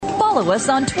follow us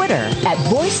on Twitter at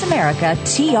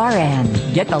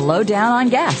VoiceAmericaTRN. Get the lowdown on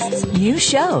guests, new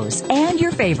shows, and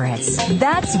your favorites.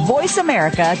 That's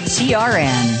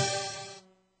VoiceAmericaTRN.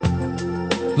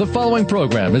 The following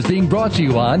program is being brought to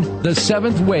you on the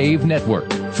Seventh Wave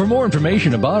Network. For more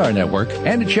information about our network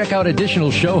and to check out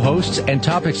additional show hosts and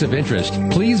topics of interest,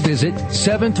 please visit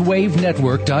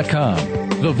seventhwavenetwork.com.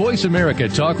 The Voice America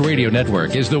Talk Radio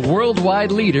Network is the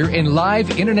worldwide leader in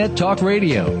live Internet talk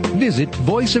radio. Visit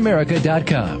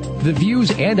voiceamerica.com. The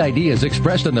views and ideas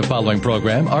expressed on the following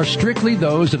program are strictly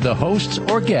those of the hosts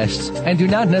or guests and do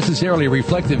not necessarily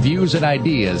reflect the views and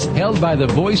ideas held by the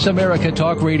Voice America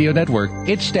Talk Radio Network,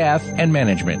 its staff, and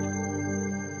management.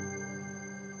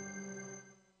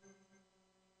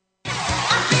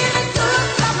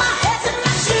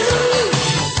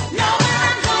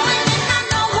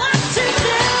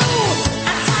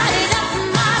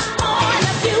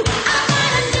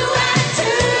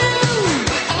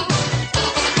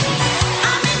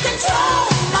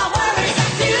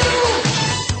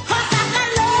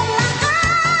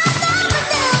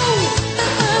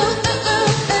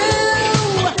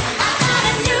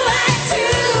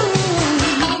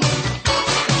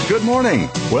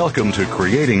 Welcome to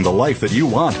Creating the Life That You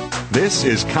Want. This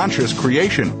is Conscious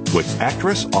Creation with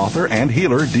actress, author, and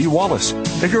healer Dee Wallace.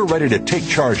 If you're ready to take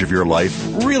charge of your life,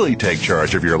 really take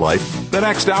charge of your life, the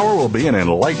next hour will be an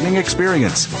enlightening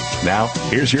experience. Now,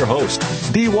 here's your host,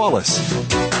 Dee Wallace.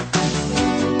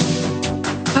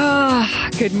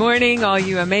 Good morning, all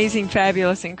you amazing,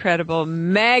 fabulous, incredible,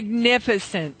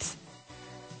 magnificent,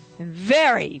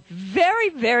 very, very,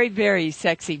 very, very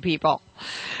sexy people.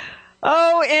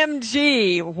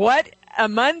 OMG, what a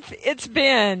month it's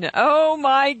been. Oh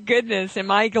my goodness, am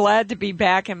I glad to be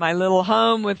back in my little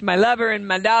home with my lover and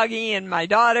my doggie and my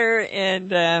daughter,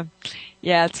 and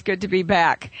yeah, it's good to be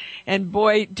back. And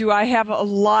boy, do I have a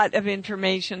lot of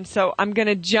information, so I'm going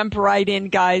to jump right in,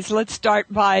 guys. Let's start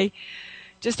by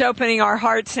just opening our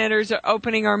heart centers,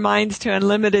 opening our minds to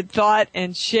unlimited thought,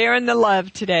 and sharing the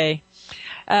love today.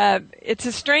 It's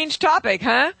a strange topic,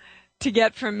 huh? To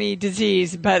get from me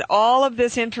disease, but all of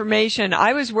this information,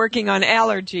 I was working on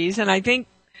allergies, and I think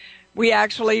we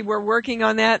actually were working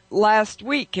on that last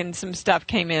week, and some stuff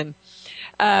came in.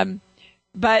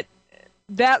 But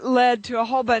that led to a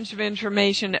whole bunch of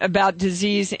information about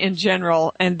disease in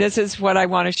general, and this is what I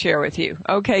want to share with you.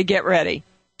 Okay, get ready.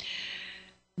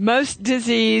 Most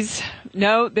disease,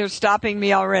 no, they're stopping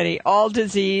me already. All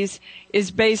disease is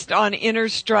based on inner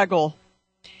struggle.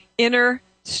 Inner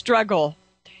struggle.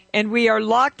 And we are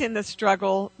locked in the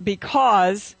struggle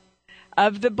because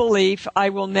of the belief I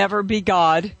will never be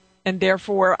God, and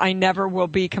therefore I never will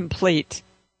be complete.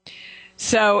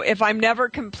 So if I'm never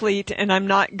complete and I'm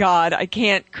not God, I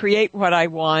can't create what I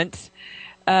want.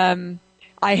 I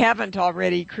haven't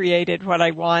already created what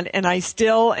I want, and I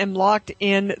still am locked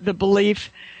in the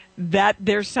belief that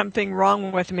there's something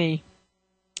wrong with me,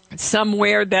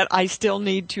 somewhere that I still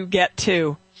need to get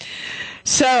to.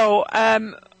 So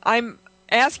I'm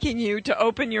asking you to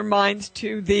open your minds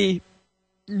to the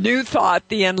new thought,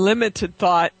 the unlimited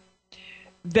thought,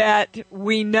 that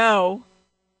we know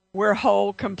we're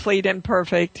whole, complete, and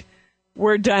perfect.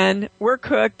 We're done. We're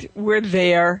cooked. We're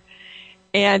there.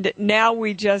 And now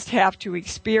we just have to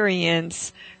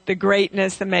experience the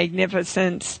greatness, the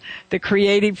magnificence, the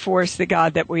creative force, the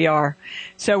God that we are.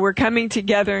 So we're coming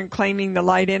together and claiming the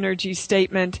light energy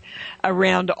statement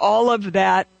around all of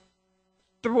that,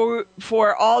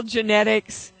 for all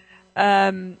genetics,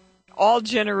 all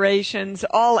generations,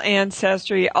 all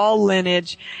ancestry, all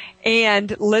lineage.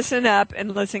 And listen up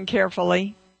and listen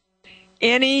carefully.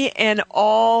 Any and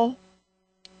all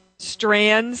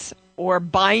strands or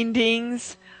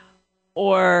bindings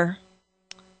or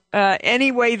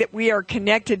any way that we are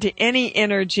connected to any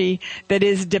energy that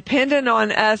is dependent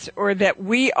on us or that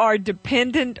we are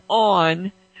dependent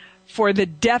on for the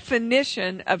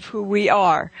definition of who we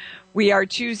are. We are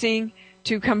choosing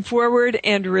to come forward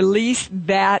and release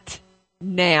that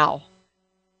now.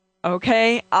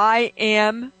 Okay? I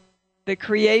am the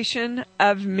creation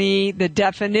of me, the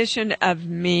definition of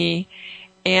me,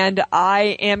 and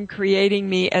I am creating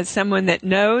me as someone that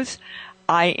knows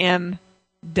I am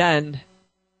done.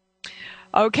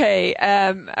 Okay,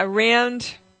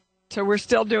 so we're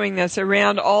still doing this,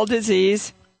 around all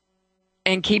disease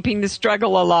and keeping the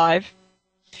struggle alive.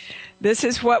 This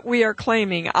is what we are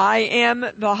claiming. I am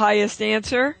the highest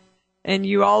answer, and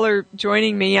you all are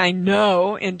joining me, I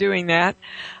know, in doing that.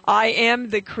 I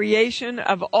am the creation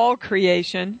of all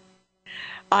creation.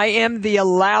 I am the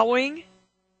allowing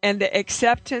and the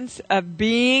acceptance of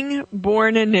being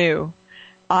born anew.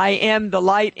 I am the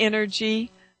light energy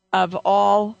of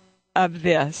all of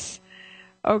this.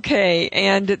 Okay,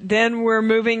 and then we're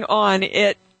moving on.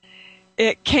 It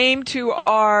came to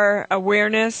our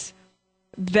awareness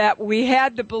that we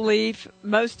had the belief,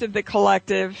 most of the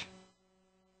collective,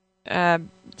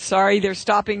 sorry, they're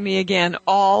stopping me again,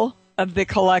 all of the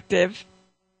collective,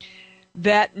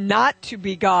 that not to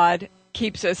be God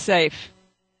keeps us safe.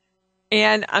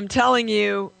 And I'm telling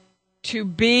you, to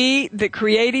be the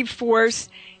creative force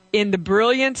in the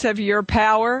brilliance of your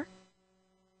power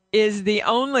is the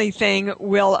only thing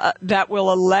that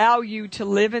will allow you to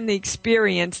live in the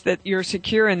experience that you're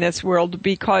secure in this world,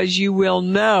 because you will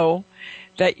know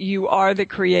that you are the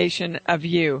creation of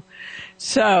you.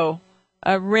 So,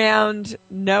 around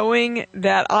knowing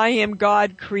that I am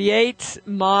God creates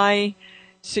my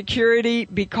security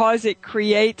because it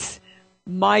creates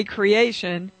my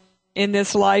creation in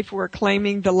this life, we're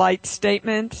claiming the light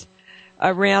statement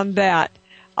around that.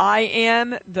 I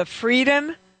am the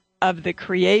freedom of the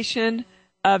creation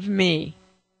of me.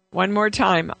 One more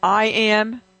time. I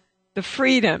am the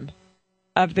freedom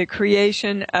of the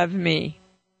creation of me.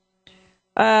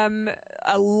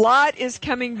 A lot is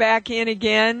coming back in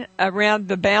again around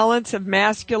the balance of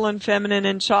masculine, feminine,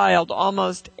 and child.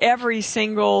 Almost every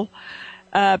single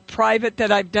private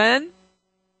that I've done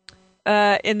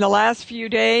in the last few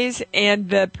days, and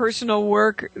the personal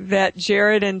work that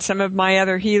Jared and some of my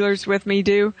other healers with me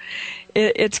do,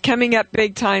 it's coming up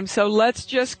big time. So let's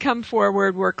just come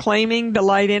forward. We're claiming the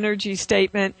light energy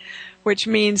statement, which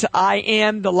means I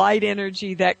am the light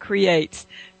energy that creates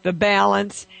the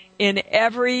balance in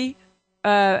every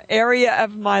area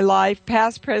of my life,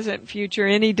 past, present, future,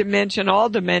 any dimension, all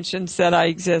dimensions that I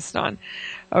exist on.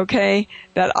 Okay?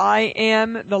 That I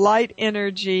am the light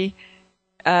energy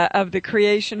of the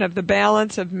creation of the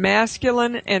balance of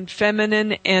masculine and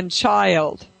feminine and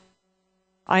child.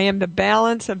 I am the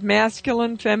balance of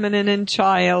masculine, feminine, and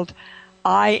child.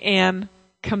 I am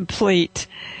complete.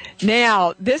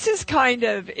 Now, this is kind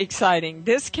of exciting.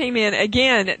 This came in,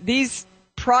 again, these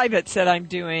privates that I'm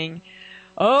doing,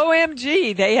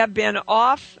 OMG, they have been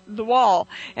off the wall.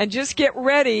 And just get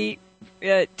ready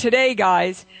today,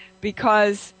 guys,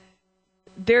 because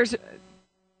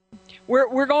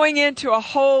we're going into a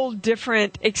whole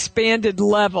different expanded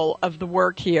level of the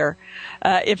work here.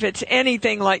 If it's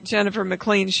anything like Jennifer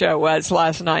McLean's show was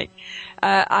last night.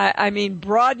 I mean,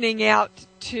 broadening out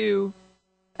to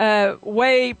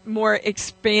way more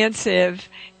expansive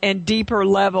and deeper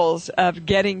levels of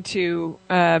getting to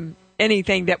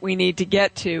anything that we need to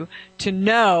get to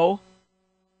know,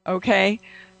 okay,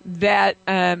 that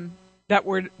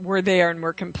we're there and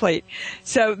we're complete.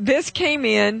 So this came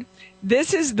in.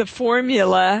 This is the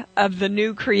formula of the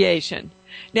new creation.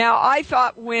 Now, I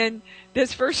thought when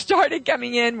this first started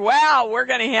coming in, wow, we're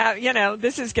going to have,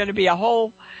 this is going to be a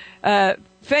whole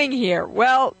thing here.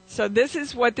 Well, so this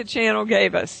is what the channel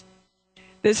gave us.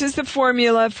 This is the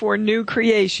formula for new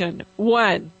creation.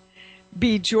 1,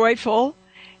 be joyful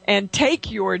and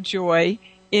take your joy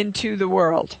into the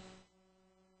world.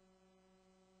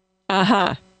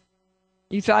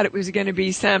 You thought it was going to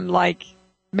be some like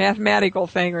mathematical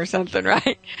thing or something,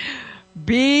 right?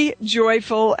 Be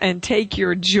joyful and take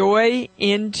your joy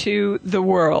into the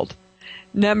world.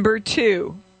 Number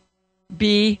 2,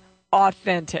 be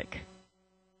authentic.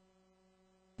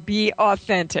 Be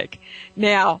authentic.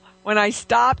 Now, when I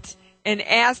stopped and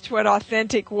asked what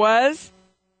authentic was,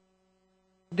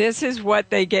 this is what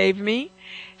they gave me.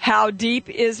 How deep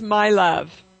is my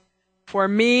love? For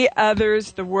me,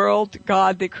 others, the world,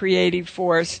 God, the creative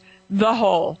force, the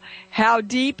whole. How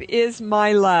deep is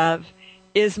my love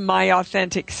is my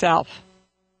authentic self.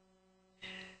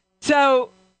 So,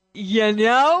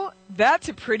 that's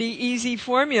a pretty easy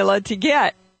formula to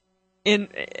get in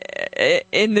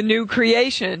the new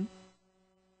creation.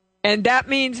 And that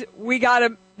means we got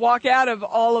to walk out of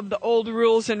all of the old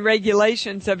rules and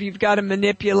regulations of you've got to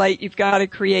manipulate, you've got to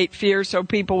create fear so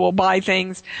people will buy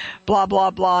things, blah,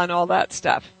 blah, blah, and all that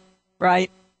stuff. Right?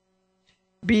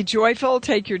 Be joyful,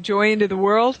 take your joy into the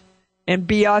world, and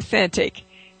be authentic.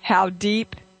 How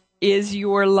deep is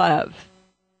your love?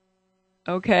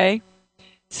 Okay?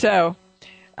 So,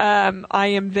 I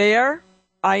am there.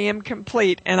 I am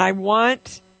complete. And I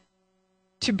want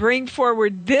to bring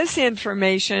forward this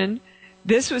information.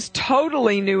 This was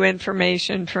totally new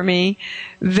information for me,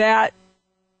 that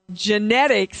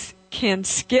genetics can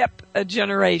skip a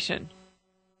generation.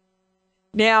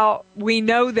 Now, we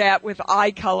know that with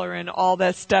eye color and all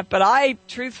that stuff, but I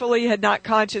truthfully had not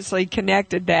consciously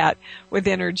connected that with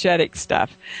energetic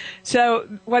stuff. So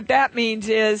what that means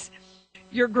is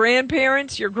your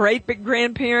grandparents, your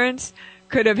great-grandparents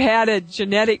could have had a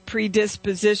genetic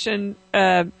predisposition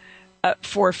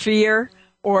for fear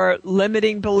or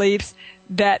limiting beliefs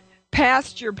that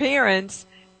past your parents,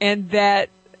 and that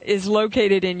is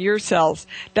located in your cells.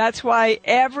 That's why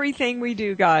everything we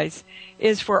do, guys,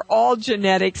 is for all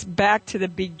genetics back to the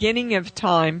beginning of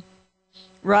time,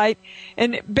 right?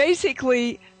 And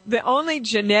basically, the only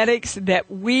genetics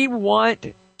that we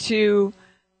want to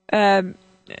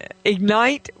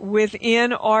ignite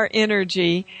within our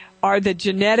energy are the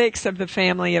genetics of the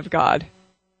family of God,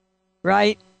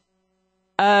 right?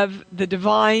 Of the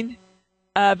divine,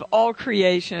 of all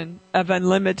creation, of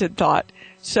unlimited thought.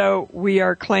 So we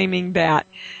are claiming that.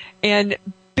 And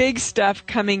big stuff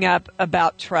coming up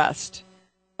about trust.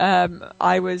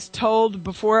 I was told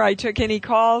before I took any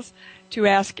calls to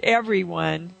ask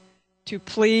everyone to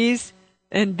please,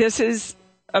 and this is,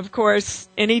 of course,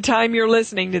 anytime you're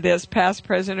listening to this, past,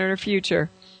 present, or future,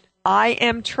 I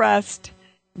am trust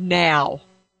now.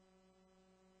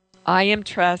 I am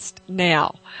trust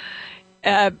now.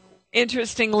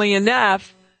 Interestingly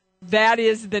enough, that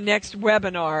is the next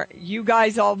webinar. You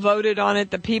guys all voted on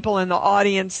it. The people in the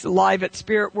audience live at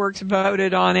Spirit Works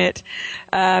voted on it.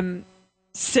 June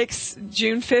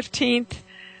 15th,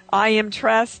 I am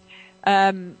trust.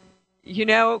 You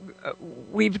know,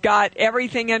 we've got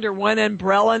everything under one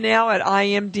umbrella now at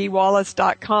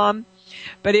imdwallace.com.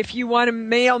 But if you want to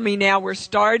mail me now, we're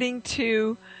starting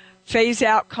to phase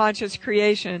out conscious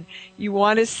creation. You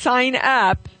want to sign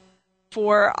up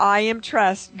for I Am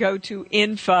Trust, go to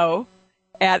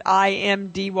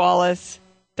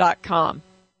info@imdwallace.com.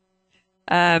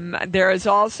 There is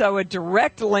also a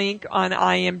direct link on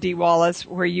IMD Wallace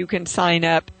where you can sign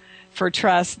up for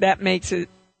trust. That makes it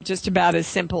just about as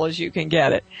simple as you can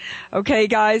get it. Okay,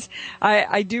 guys,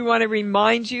 I do want to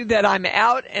remind you that I'm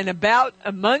out and about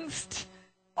amongst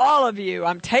all of you.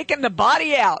 I'm taking the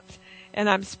body out. And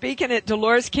I'm speaking at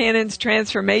Dolores Cannon's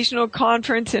Transformational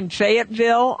Conference in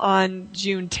Fayetteville on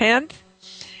June 10th.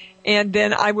 And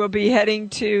then I will be heading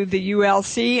to the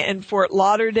ULC in Fort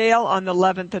Lauderdale on the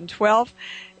 11th and 12th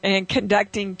and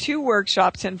conducting 2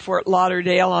 workshops in Fort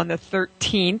Lauderdale on the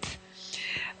 13th.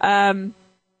 Oh,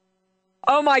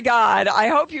 my God. I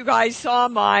hope you guys saw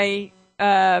my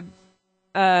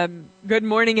Good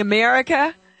Morning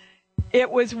America. It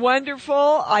was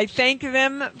wonderful. I thank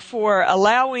them for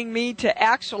allowing me to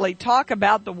actually talk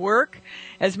about the work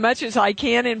as much as I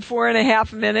can in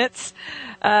 4.5 minutes.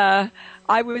 I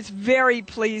was very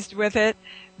pleased with it.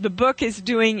 The book is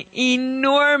doing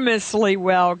enormously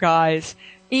well, guys.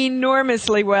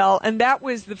 Enormously well. And that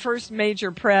was the first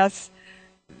major press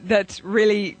that's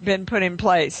really been put in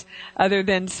place, other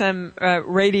than some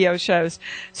radio shows.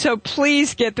 So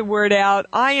please get the word out.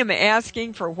 I am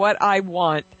asking for what I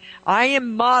want. I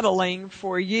am modeling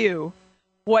for you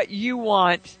what you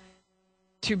want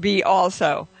to be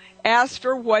also. Ask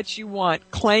for what you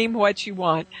want. Claim what you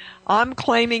want. I'm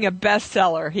claiming a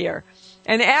bestseller here.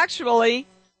 And actually,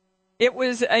 it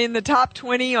was in the top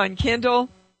 20 on Kindle.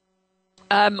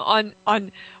 On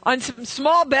some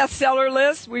small bestseller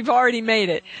lists, we've already made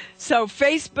it. So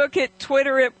Facebook it,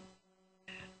 Twitter it,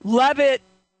 love it,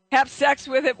 have sex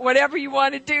with it, whatever you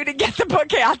want to do to get the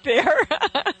book out there.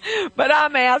 But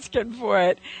I'm asking for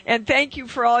it. And thank you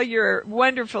for all your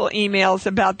wonderful emails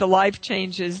about the life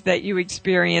changes that you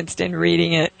experienced in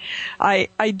reading it. I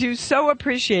do so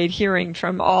appreciate hearing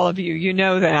from all of you. You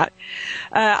know that.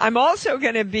 I'm also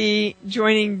going to be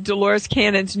joining Dolores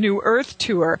Cannon's New Earth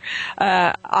Tour.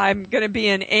 I'm going to be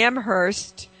in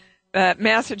Amherst,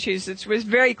 Massachusetts, which is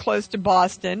very close to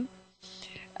Boston.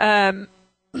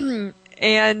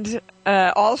 And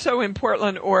also in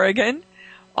Portland, Oregon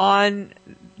on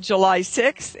July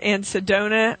 6th and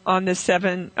Sedona on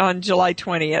July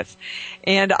 20th.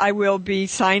 And I will be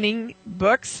signing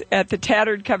books at the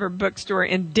Tattered Cover Bookstore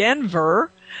in Denver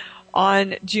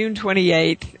on June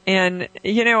 28th. And,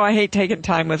 you know, I hate taking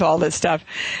time with all this stuff.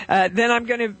 Then I'm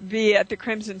going to be at the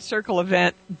Crimson Circle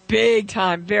event, big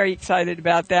time, very excited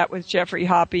about that with Jeffrey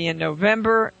Hoppe in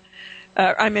November.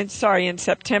 In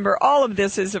September. All of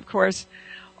this is, of course,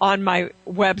 on my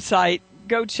website.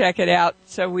 Go check it out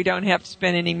so we don't have to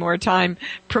spend any more time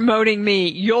promoting me.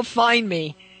 You'll find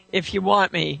me if you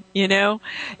want me, you know.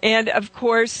 And, of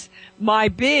course, my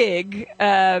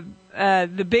the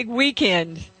big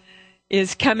weekend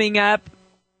is coming up.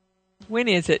 When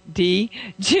is it, Dee?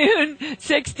 June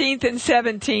 16th and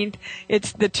 17th.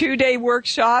 It's the 2-day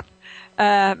workshop.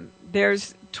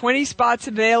 There's 20 spots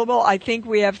available. I think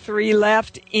we have 3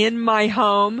 left in my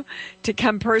home to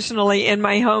come personally in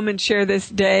my home and share this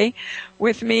day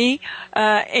with me.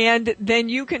 And then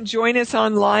you can join us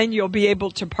online. You'll be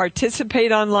able to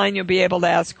participate online. You'll be able to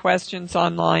ask questions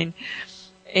online.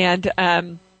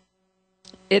 And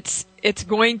It's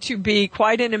going to be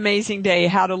quite an amazing day,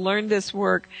 how to learn this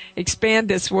work, expand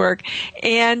this work,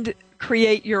 and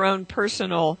create your own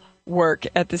personal work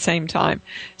at the same time.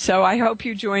 So I hope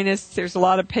you join us. There's a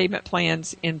lot of payment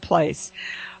plans in place.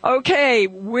 Okay,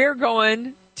 we're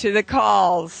going to the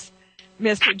calls,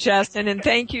 Mr. Justin, and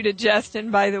thank you to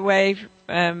Justin, by the way,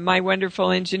 my wonderful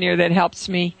engineer that helps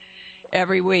me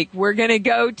every week. We're going to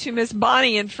go to Miss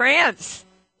Bonnie in France.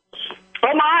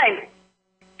 Oh, my.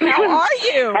 How are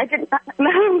you? I'm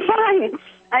fine.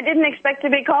 I didn't expect to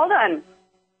be called on.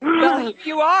 Well,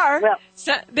 you are. Well,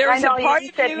 so, there's I know, a part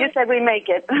you said we make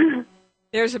it.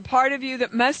 There's a part of you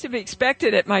that must have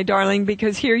expected it, my darling,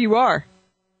 because here you are.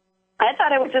 I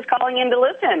thought I was just calling in to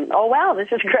listen. Oh, wow,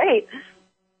 this is great.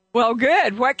 Well,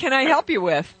 good. What can I help you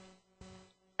with?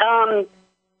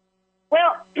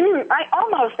 Well,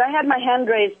 I had my hand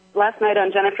raised last night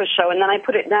on Jennifer's show, and then I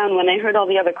put it down when I heard all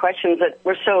the other questions that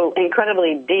were so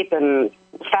incredibly deep and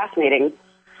fascinating.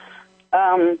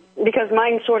 Because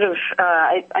mine sort of,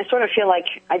 I sort of feel like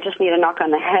I just need a knock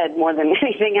on the head more than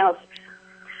anything else.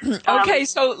 Okay,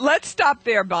 so let's stop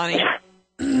there, Bonnie.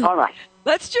 All right.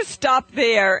 Let's just stop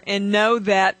there and know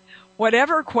that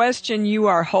whatever question you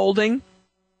are holding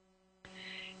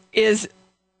is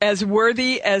as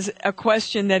worthy as a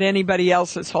question that anybody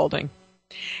else is holding.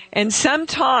 And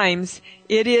sometimes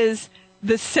it is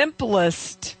the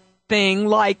simplest thing,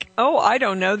 like, oh, I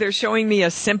don't know, they're showing me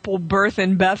a simple birth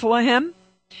in Bethlehem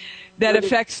that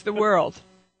affects the world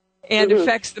and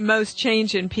affects the most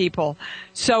change in people.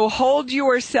 So hold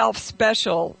yourself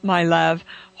special, my love.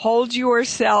 Hold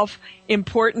yourself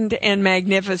important and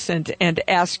magnificent and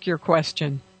ask your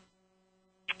question.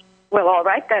 Well, all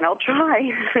right, then. I'll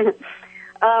try.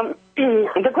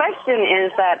 The question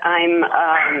is that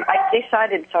I've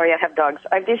decided, sorry, I have dogs.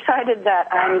 I've decided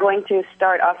that I'm going to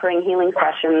start offering healing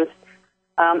sessions.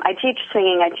 I teach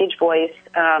singing, I teach voice,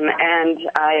 and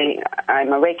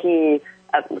I'm a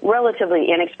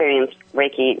relatively inexperienced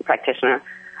Reiki practitioner.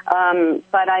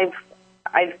 But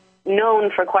I've known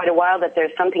for quite a while that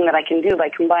there's something that I can do by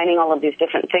combining all of these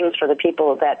different things for the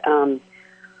people that come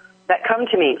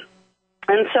to me.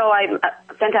 And so I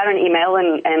sent out an email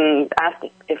and asked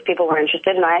if people were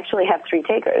interested, and I actually have 3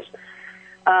 takers.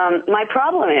 My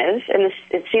problem is, and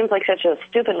it seems like such a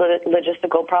stupid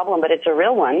logistical problem, but it's a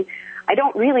real one, I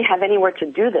don't really have anywhere to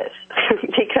do this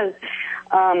because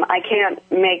I can't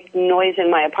make noise in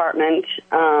my apartment,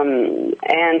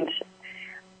 and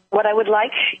what I would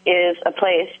like is a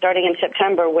place starting in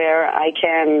September where I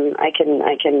can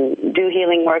do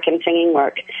healing work and singing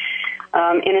work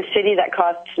in a city that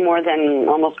costs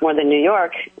almost more than New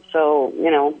York. So,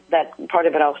 that part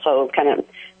of it also kind of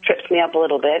trips me up a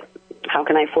little bit. How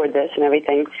can I afford this and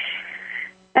everything?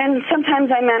 And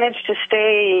sometimes I manage to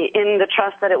stay in the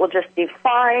trust that it will just be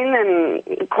fine,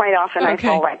 and quite often I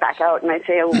fall right back out and I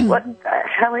say, what the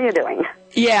hell are you doing?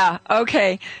 Yeah,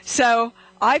 okay. So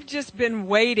I've just been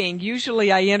waiting.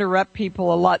 Usually I interrupt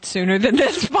people a lot sooner than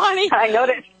this, Bonnie. I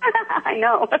noticed. I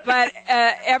know. But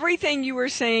everything you were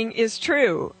saying is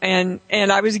true. And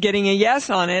I was getting a yes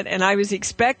on it, and I was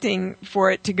expecting for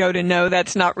it to go to no,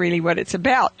 that's not really what it's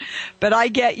about. But I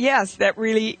get yes, that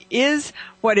really is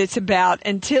what it's about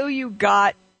until you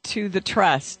got to the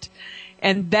trust.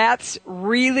 And that's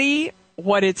really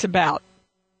what it's about.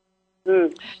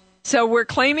 Mm. So we're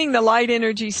claiming the light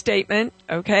energy statement,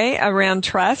 around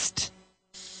trust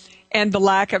and the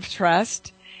lack of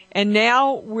trust. And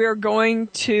now we're going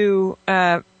to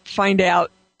find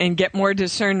out and get more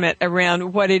discernment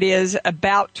around what it is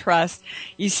about trust.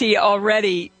 You see,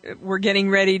 already we're getting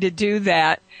ready to do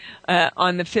that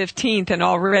on the 15th, and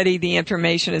already the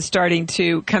information is starting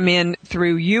to come in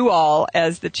through you all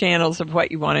as the channels of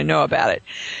what you want to know about it.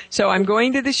 So I'm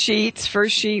going to the sheets,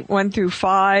 first sheet 1 through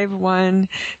 5, 1,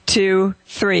 2,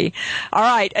 3. All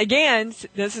right, again,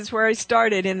 this is where I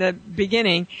started in the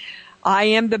beginning. I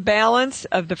am the balance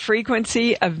of the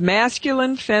frequency of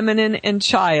masculine, feminine, and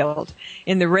child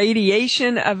in the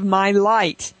radiation of my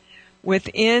light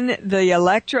within the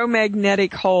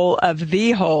electromagnetic whole of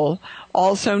the whole,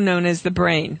 also known as the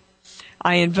brain.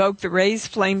 I invoke the rays,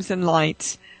 flames, and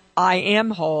lights. I am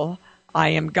whole. I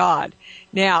am God.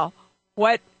 Now,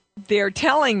 what they're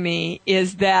telling me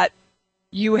is that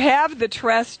you have the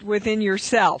trust within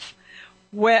yourself.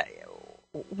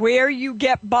 Where you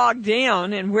get bogged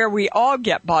down, and where we all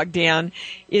get bogged down,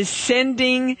 is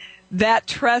sending that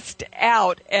trust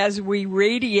out as we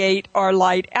radiate our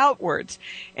light outwards.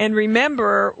 And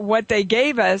remember, what they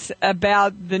gave us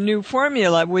about the new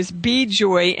formula was be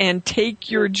joy and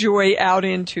take your joy out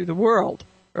into the world,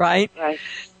 right? Right.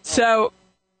 So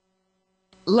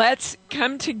let's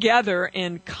come together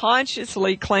and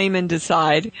consciously claim and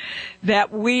decide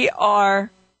that we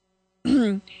are,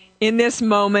 in this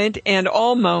moment and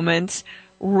all moments,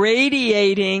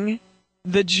 radiating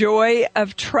the joy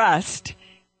of trust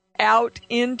out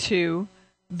into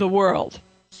the world.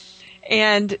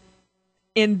 And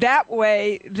in that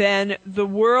way, then the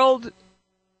world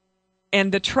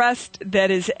and the trust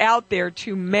that is out there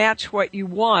to match what you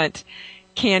want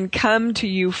can come to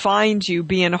you, find you,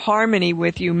 be in harmony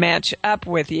with you, match up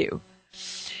with you.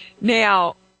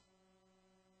 Now,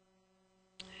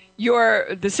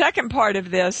 the second part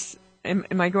of this, am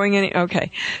I going any?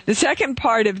 Okay. The second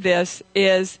part of this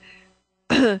is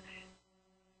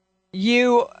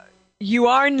you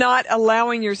are not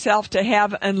allowing yourself to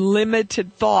have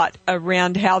unlimited thought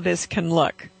around how this can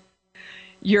look.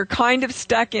 You're kind of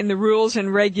stuck in the rules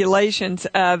and regulations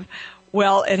of,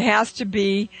 well, it has to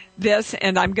be this,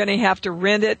 and I'm going to have to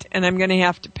rent it, and I'm going to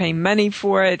have to pay money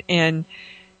for it, and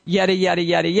yada, yada,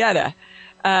 yada, yada.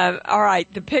 All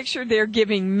right, the picture they're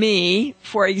giving me,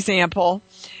 for example,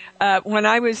 when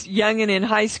I was young and in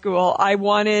high school, I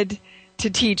wanted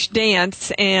to teach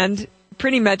dance, and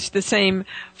pretty much the same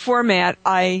format.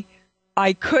 I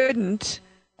couldn't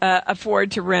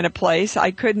afford to rent a place.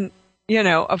 I couldn't,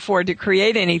 afford to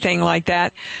create anything like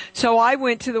that. So I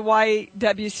went to the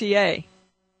YWCA,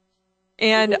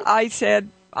 and I said,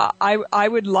 I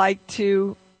would like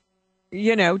to,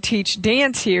 teach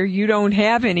dance here. You don't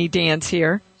have any dance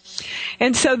here.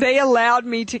 And so they allowed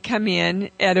me to come in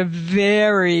at a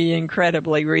very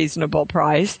incredibly reasonable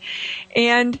price.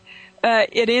 And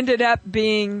it ended up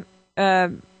being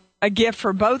a gift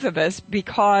for both of us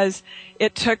because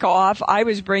it took off. I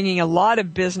was bringing a lot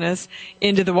of business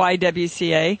into the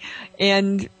YWCA,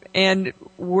 and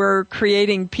we're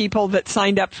creating people that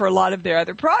signed up for a lot of their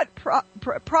other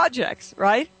projects,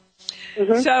 right?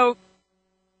 Mm-hmm. So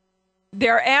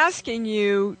they're asking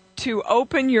you to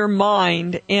open your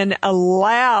mind and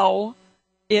allow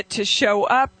it to show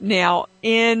up now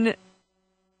in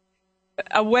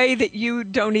a way that you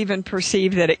don't even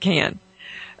perceive that it can.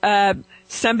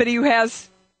 Somebody who has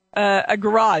a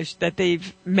garage that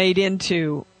they've made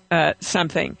into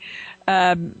something,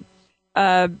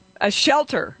 a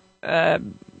shelter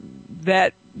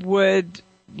that would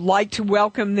like to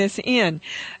welcome this in.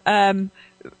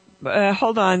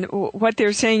 Hold on. What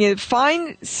they're saying is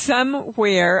find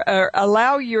somewhere or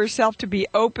allow yourself to be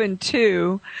open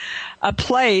to a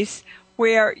place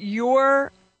where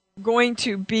you're going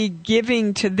to be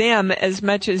giving to them as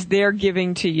much as they're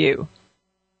giving to you.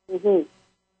 Mm-hmm.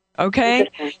 Okay?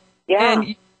 Yeah.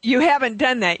 And you haven't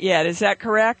done that yet, is that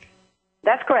correct?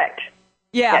 That's correct.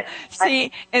 Yeah. Yes.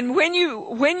 See, and when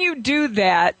you do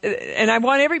that, and I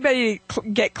want everybody to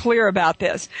get clear about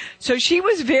this. So she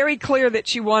was very clear that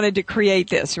she wanted to create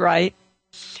this, right?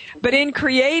 But in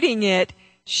creating it,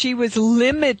 she was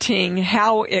limiting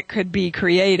how it could be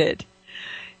created.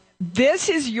 This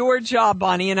is your job,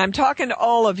 Bonnie, and I'm talking to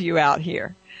all of you out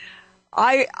here.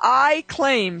 I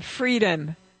claim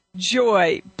freedom,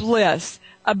 joy, bliss,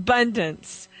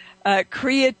 abundance,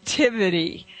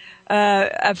 creativity,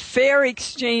 a fair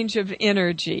exchange of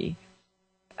energy.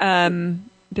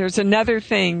 There's another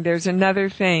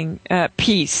thing,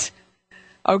 peace.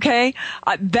 Okay?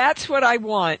 That's what I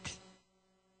want.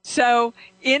 So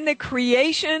in the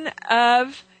creation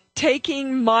of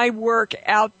taking my work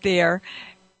out there,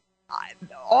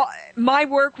 my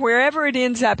work, wherever it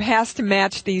ends up, has to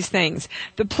match these things.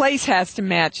 The place has to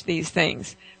match these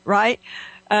things, right?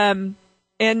 And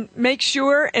make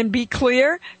sure and be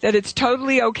clear that it's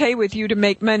totally okay with you to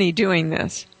make money doing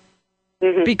this.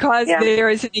 Mm-hmm. Because there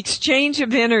is an exchange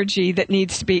of energy that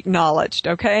needs to be acknowledged,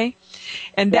 okay?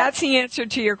 And that's the answer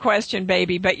to your question,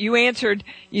 baby. But you answered,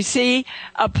 you see,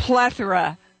 a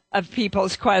plethora of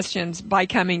people's questions by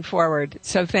coming forward.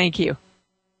 So thank you.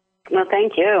 Well,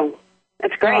 thank you.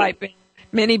 That's great. All right.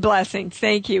 Many blessings.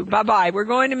 Thank you. Bye-bye. We're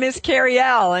going to Miss Carrie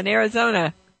L. in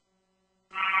Arizona.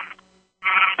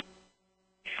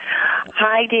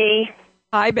 Hi, Dee.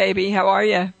 Hi, baby. How are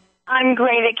you? I'm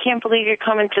great. I can't believe you're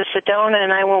coming to Sedona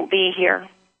and I won't be here.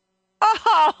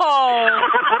 Oh!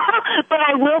 But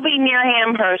I will be near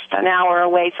Amherst, an hour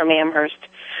away from Amherst,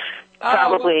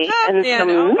 probably. And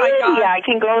oh my God. Yeah, I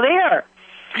can go there.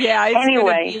 Yeah, it's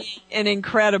anyway. going to be an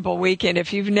incredible weekend.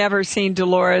 If you've never seen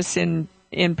Dolores in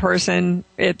person,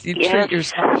 you treat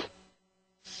yourself.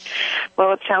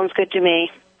 Well, it sounds good to me.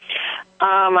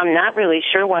 I'm not really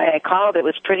sure why I called. It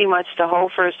was pretty much the whole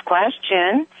first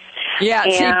question. Yeah,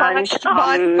 and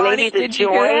maybe the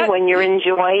joy, when you're in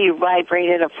joy, you vibrate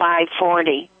at a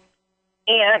 540.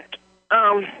 And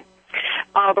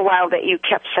all the while that you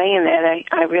kept saying that,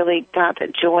 I really thought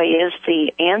that joy is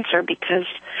the answer, because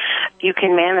you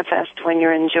can manifest when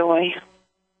you're in joy.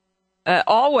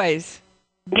 Always.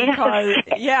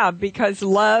 Because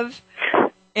love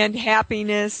and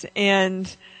happiness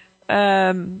and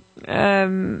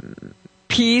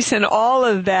peace and all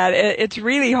of that, it's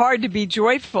really hard to be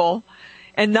joyful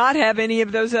and not have any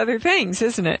of those other things,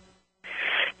 isn't it?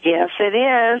 Yes, it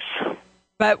is.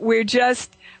 But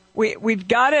we've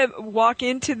got to walk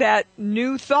into that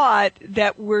new thought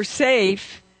that we're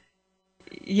safe,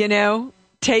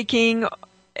 taking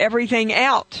everything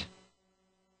out,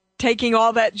 taking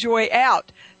all that joy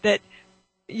out. That,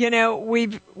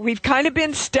 we've kind of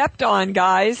been stepped on,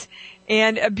 guys,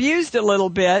 and abused a little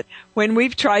bit when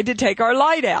we've tried to take our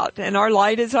light out, and our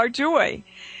light is our joy.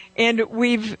 And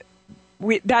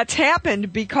that's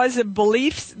happened because of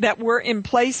beliefs that were in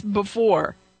place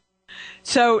before.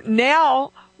 So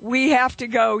now we have to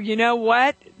go, you know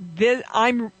what?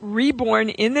 I'm reborn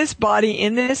in this body,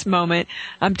 in this moment.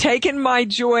 I'm taking my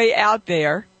joy out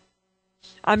there.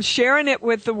 I'm sharing it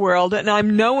with the world, and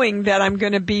I'm knowing that I'm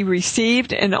going to be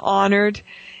received and honored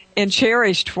and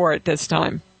cherished for it this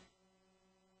time.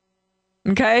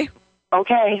 Okay?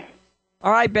 Okay.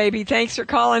 All right, baby. Thanks for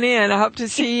calling in. I hope to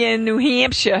see you in New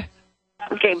Hampshire.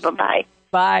 Okay, bye-bye.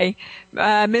 Bye.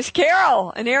 Miss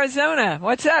Carol in Arizona.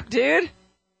 What's up, dude?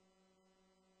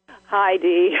 Hi,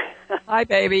 Dee. Hi,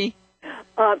 baby.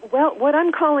 Well, what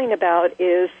I'm calling about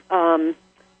is I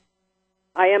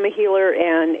am a healer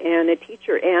and a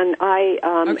teacher, and I...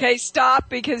 Okay, stop,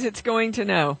 because it's going to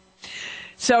know.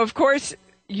 So, of course,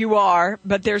 you are,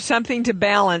 but there's something to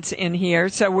balance in here.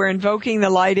 So we're invoking the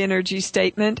light energy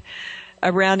statement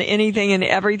around anything and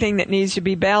everything that needs to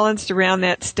be balanced around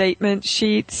that statement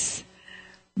sheets.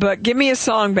 But give me a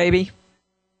song, baby.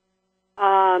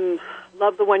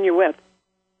 Love the One You're With.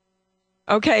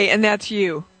 Okay, and that's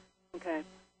you. Okay.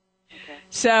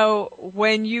 So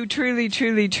when you truly,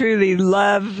 truly, truly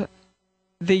love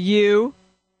the you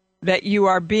that you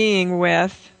are being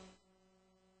with,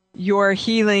 your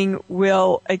healing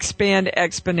will expand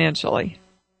exponentially.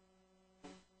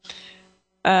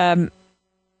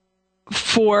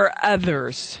 For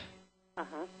others.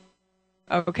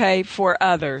 Okay, for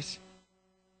others.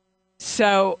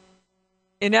 So,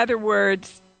 in other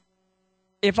words,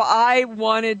 if I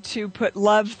wanted to put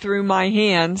love through my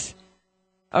hands,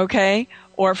 okay,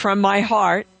 or from my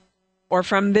heart, or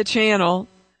from the channel,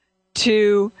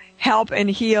 to help and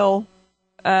heal,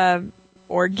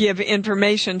 or give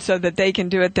information so that they can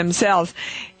do it themselves,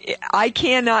 I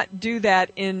cannot do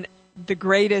that in the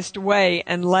greatest way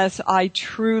unless I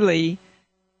truly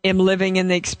am living in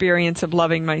the experience of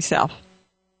loving myself.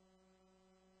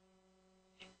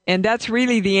 And that's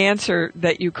really the answer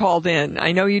that you called in.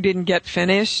 I know you didn't get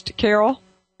finished, Carol,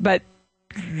 but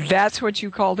that's what you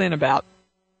called in about.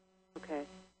 Okay.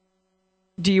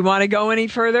 Do you want to go any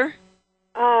further?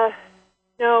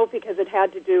 No, because it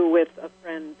had to do with a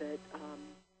friend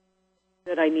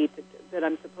that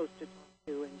I'm supposed to talk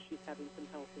to, and she's having some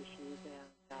health issues, and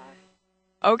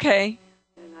okay.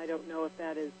 And I don't know if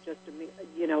that is just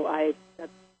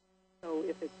so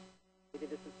if it's maybe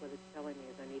this is what it's telling me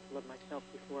is I need to love myself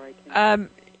before I can.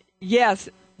 Yes,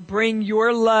 bring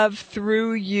your love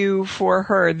through you for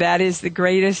her. That is the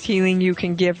greatest healing you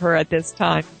can give her at this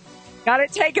time. Got to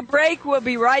take a break. We'll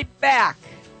be right back.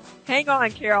 Hang on,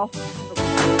 Carol.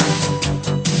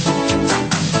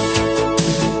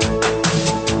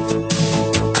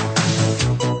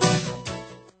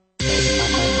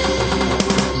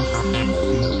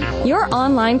 Your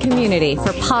online community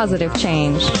for positive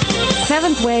change.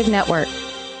 Seventh Wave Network.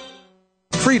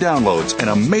 Free downloads and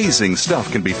amazing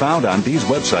stuff can be found on Dee's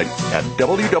website at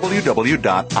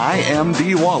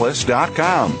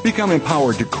www.imdwallace.com. Become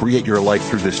empowered to create your life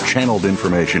through this channeled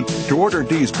information. To order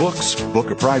Dee's books,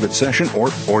 book a private session, or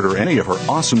order any of her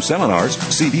awesome seminars,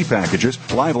 CD packages,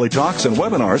 lively talks, and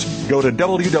webinars, go to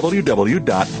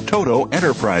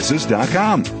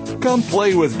www.totoenterprises.com. Come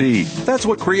play with Dee. That's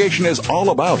what creation is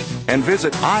all about. And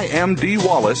visit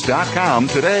imdwallace.com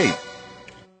today.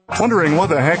 Wondering what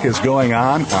the heck is going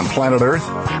on planet Earth?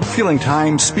 Feeling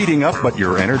time speeding up but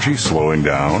your energy slowing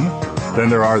down? Then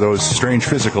there are those strange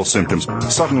physical symptoms,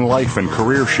 sudden life and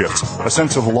career shifts, a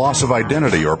sense of loss of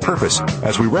identity or purpose.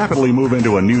 As we rapidly move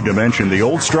into a new dimension, the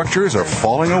old structures are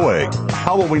falling away.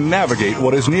 How will we navigate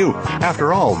what is new?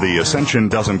 After all, the Ascension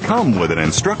doesn't come with an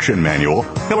instruction manual.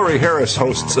 Hillary Harris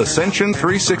hosts Ascension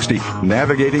 360,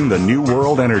 Navigating the New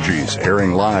World Energies,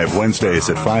 airing live Wednesdays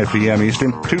at 5 p.m.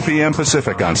 Eastern, 2 p.m.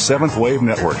 Pacific on 7th Wave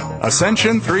Network.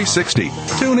 Ascension 360.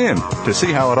 Tune in to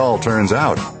see how it all turns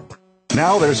out.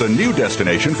 Now there's a new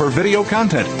destination for video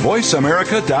content,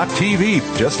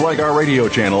 voiceamerica.tv. Just like our radio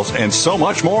channels and so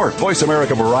much more. Voice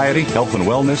America Variety, Health and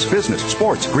Wellness, Business,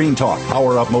 Sports, Green Talk,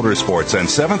 Power Up Motorsports, and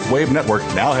Seventh Wave Network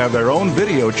now have their own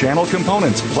video channel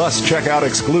components. Plus, check out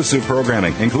exclusive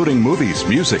programming, including movies,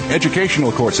 music,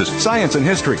 educational courses, science and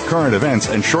history, current events,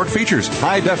 and short features.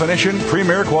 High-definition,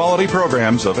 premier quality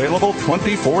programs available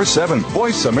 24/7.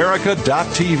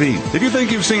 VoiceAmerica.tv. If you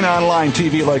think you've seen online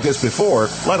TV like this before,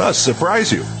 let us surprise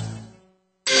you.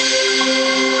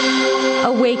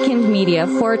 Awakened media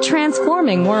for a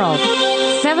transforming world.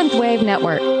 Seventh Wave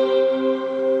Network.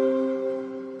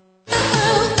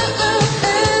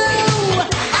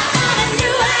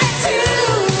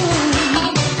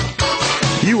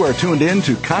 You are tuned in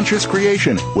to Conscious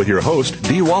Creation with your host,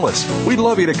 Dee Wallace. We'd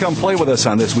love you to come play with us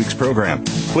on this week's program.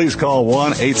 Please call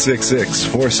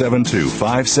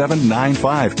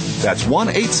 1-866-472-5795. That's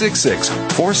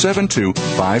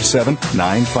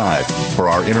 1-866-472-5795. For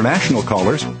our international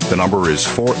callers, the number is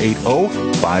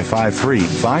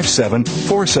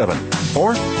 480-553-5747.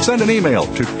 Or send an email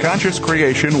to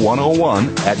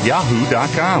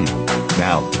consciouscreation101@yahoo.com.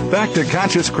 Now, back to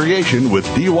Conscious Creation with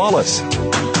Dee Wallace.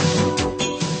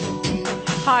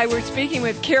 Hi, we're speaking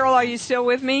with Carol. Are you still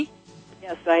with me?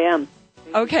 Yes, I am.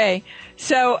 Okay,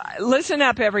 so listen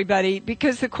up, everybody,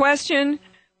 because the question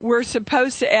we're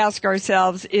supposed to ask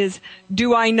ourselves is,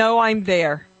 do I know I'm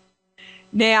there?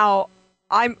 Now,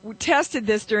 I tested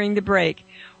this during the break.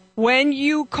 When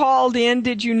you called in,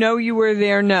 did you know you were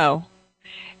there? No.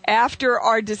 After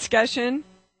our discussion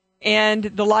and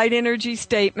the light energy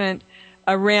statement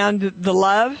around the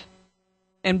love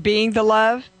and being the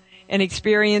love, and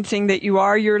experiencing that you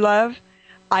are your love,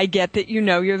 I get that you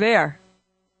know you're there.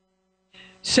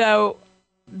 So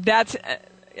that's,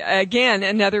 again,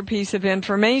 another piece of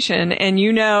information. And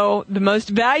you know the most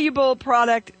valuable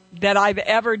product that I've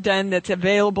ever done that's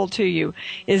available to you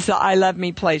is the I Love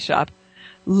Me Play Shop.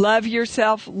 Love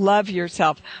yourself, love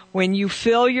yourself. When you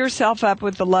fill yourself up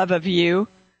with the love of you,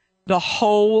 the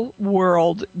whole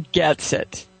world gets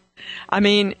it. I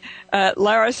mean,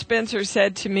 Lara Spencer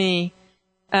said to me,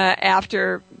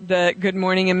 after the Good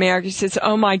Morning America, she says,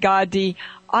 oh my God, Dee,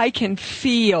 I can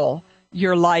feel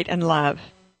your light and love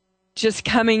just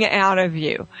coming out of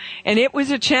you. And it was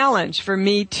a challenge for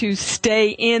me to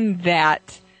stay in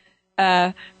that,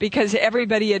 because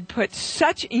everybody had put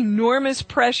such enormous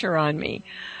pressure on me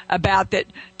about that.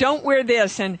 Don't wear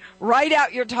this and write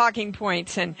out your talking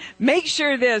points and make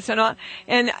sure this and all.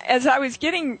 And as I was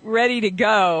getting ready to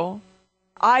go,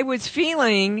 I was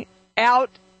feeling out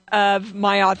of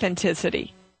my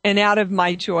authenticity and out of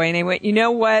my joy. And I went, you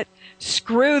know what?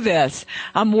 Screw this.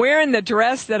 I'm wearing the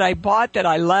dress that I bought that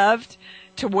I loved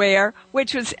to wear,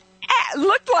 which was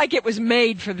looked like it was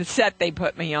made for the set they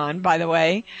put me on, by the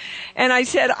way. And I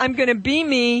said, I'm going to be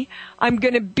me. I'm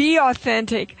going to be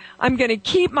authentic. I'm going to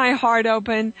keep my heart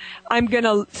open. I'm going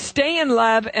to stay in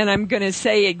love, and I'm going to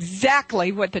say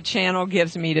exactly what the channel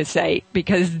gives me to say,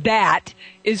 because that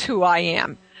is who I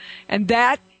am. And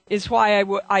that is why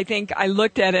I think I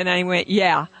looked at it and I went,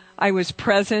 yeah, I was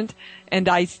present, and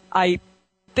I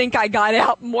think I got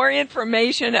out more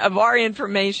information of our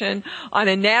information on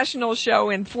a national show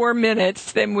in 4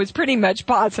 minutes than was pretty much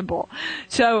possible.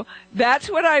 So that's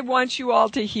what I want you all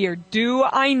to hear. Do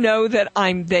I know that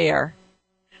I'm there?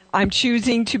 I'm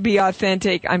choosing to be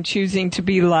authentic. I'm choosing to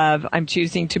be love. I'm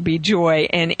choosing to be joy.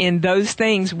 And in those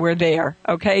things, we're there.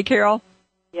 Okay, Carol?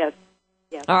 Yes.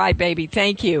 Yes. All right, baby.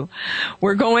 Thank you.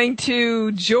 We're going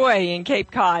to Joy in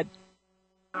Cape Cod.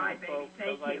 All right, baby.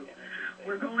 Thank you.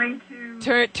 We're going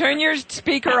to... Turn your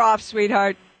speaker off,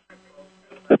 sweetheart.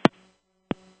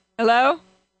 Hello?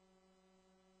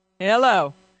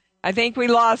 Hello. I think we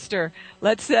lost her.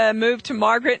 Let's move to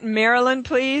Margaret in Maryland,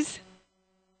 please.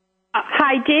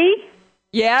 Hi, Dee?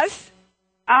 Yes?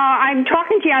 I'm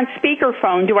talking to you on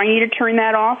speakerphone. Do I need to turn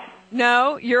that off?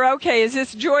 No, you're okay. Is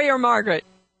this Joy or Margaret?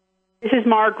 This is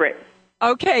Margaret.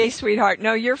 Okay, sweetheart.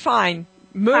 No, you're fine.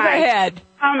 Move Hi. ahead.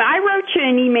 I wrote you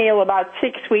an email about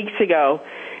 6 weeks ago,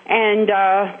 and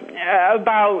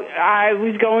about I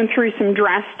was going through some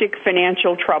drastic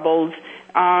financial troubles,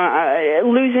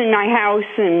 losing my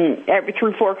house and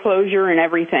through foreclosure and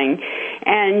everything.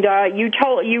 And you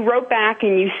wrote back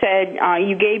and you said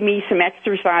you gave me some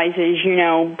exercises,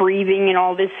 breathing and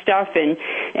all this stuff, and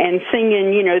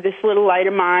singing, this little light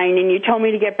of mine. And you told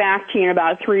me to get back to you in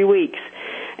about 3 weeks.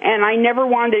 And I never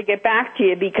wanted to get back to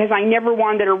you because I never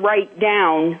wanted to write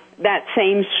down that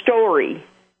same story.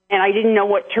 And I didn't know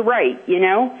what to write,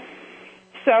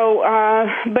 So,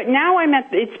 but now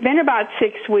it's been about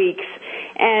 6 weeks,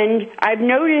 and I've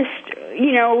noticed,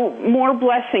 more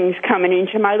blessings coming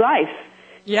into my life.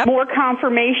 more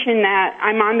confirmation that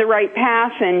I'm on the right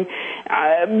path,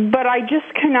 and but I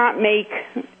just cannot make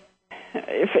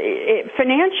it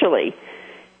financially.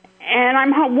 And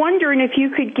I'm wondering if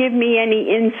you could give me any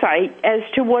insight as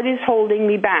to what is holding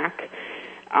me back.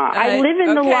 I live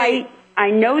in the light.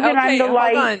 I know that I'm the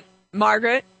light. Hold on,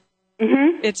 Margaret.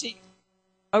 Mm-hmm.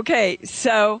 Okay,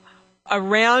 so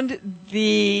around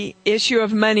the issue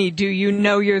of money, do you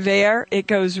know you're there? It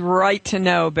goes right to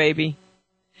no, baby.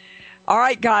 All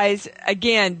right, guys,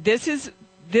 again, this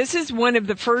is one of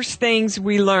the first things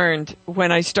we learned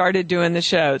when I started doing the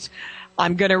shows.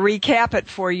 I'm going to recap it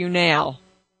for you now.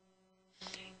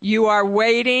 You are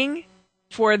waiting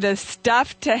for the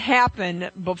stuff to happen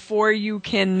before you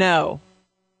can know.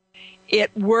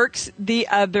 It works the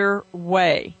other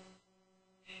way.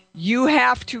 You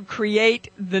have to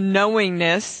create the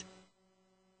knowingness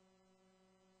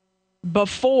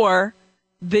before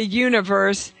the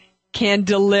universe can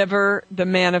deliver the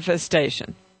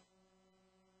manifestation.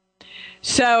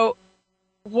 So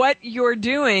what you're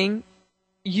doing,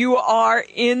 you are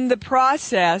in the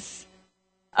process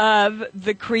of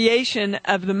the creation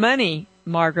of the money,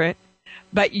 Margaret,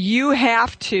 but you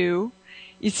have to,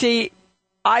 you see,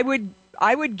 I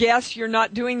would guess you're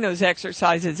not doing those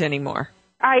exercises anymore.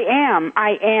 I am.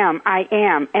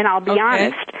 And I'll be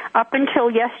honest, up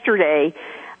until yesterday,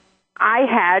 I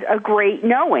had a great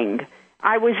knowing.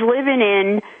 I was living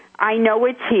in, I know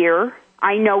it's here.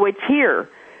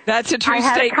 That's a true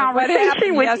statement. What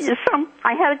happened?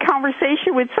 I had a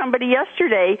conversation with somebody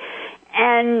yesterday,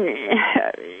 and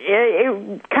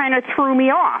it kind of threw me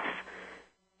off.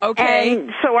 Okay.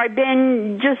 And so I've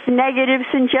been just negative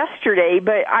since yesterday,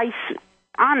 but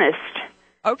honest.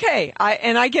 Okay,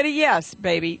 I get a yes,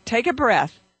 baby. Take a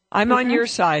breath. I'm on your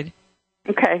side.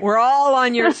 Okay. We're all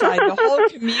on your side. The whole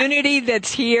community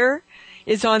that's here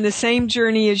is on the same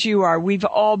journey as you are. We've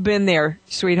all been there,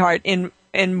 sweetheart, in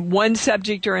one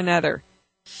subject or another.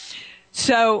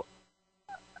 So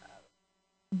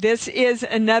this is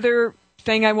another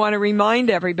thing I want to remind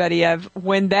everybody of.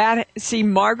 See,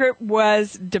 Margaret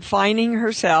was defining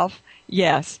herself.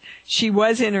 Yes, she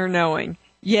was in her knowing.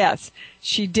 Yes,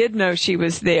 she did know she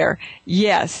was there.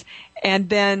 Yes. And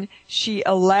then she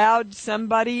allowed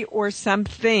somebody or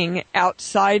something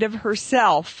outside of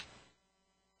herself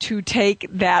to take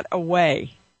that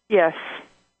away. Yes.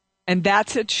 And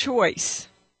that's a choice,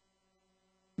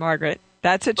 Margaret.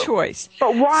 That's a choice.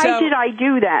 But why did I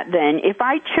do that then? If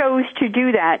I chose to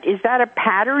do that, is that a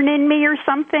pattern in me or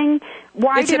something?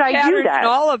 Why did I do that? It's a pattern in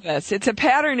all of us. It's a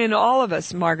pattern in all of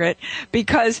us, Margaret,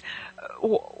 because,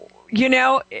 you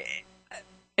know,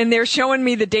 and they're showing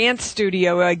me the dance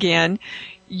studio again.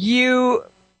 You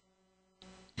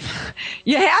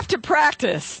have to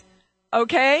practice,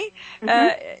 okay?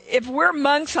 If we're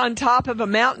monks on top of a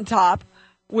mountaintop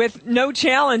with no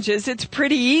challenges, it's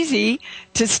pretty easy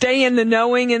to stay in the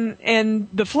knowing and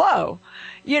the flow.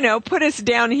 You know, put us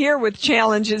down here with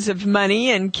challenges of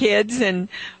money and kids and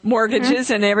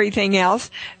mortgages and everything else.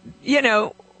 You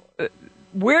know,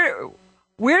 we're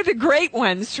the great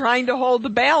ones trying to hold the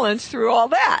balance through all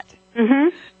that.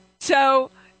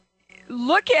 So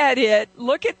look at it.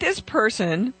 Look at this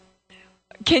person.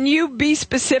 Can you be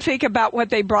specific about what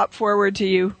they brought forward to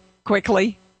you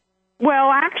quickly?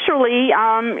 Well, actually,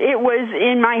 it was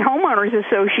in my homeowners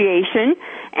association,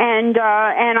 and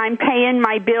I'm paying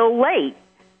my bill late.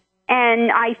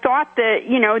 And I thought that,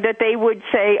 you know, that they would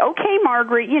say, okay,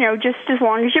 Margaret, you know, just as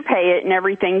long as you pay it and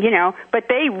everything, you know. But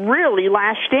they really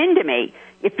lashed into me.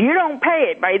 If you don't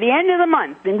pay it by the end of the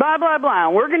month, then blah, blah, blah,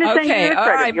 we're going to send you your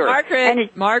credit bureau.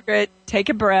 Margaret, take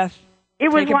a breath.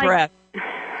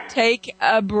 Take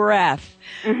a breath.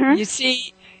 You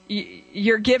see,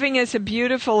 you're giving us a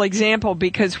beautiful example,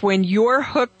 because when you're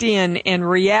hooked in and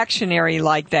reactionary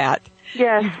like that,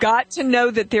 you've got to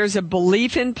know that there's a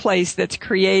belief in place that's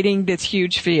creating this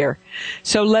huge fear.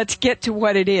 So let's get to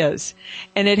what it is.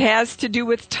 And it has to do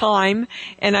with time,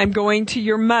 and I'm going to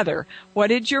your mother. What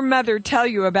did your mother tell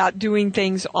you about doing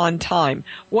things on time?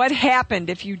 What happened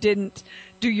if you didn't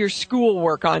do your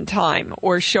schoolwork on time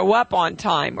or show up on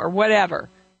time or whatever?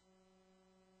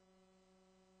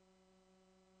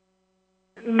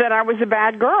 That I was a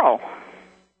bad girl.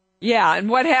 Yeah, and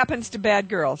what happens to bad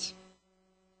girls?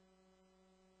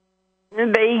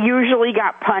 They usually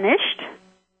got punished.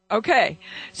 Okay,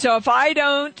 so if I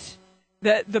don't,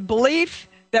 the belief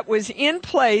that was in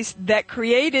place that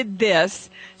created this,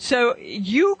 so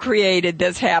you created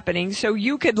this happening so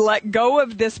you could let go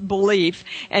of this belief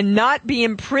and not be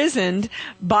imprisoned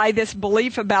by this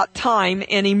belief about time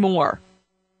anymore.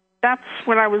 That's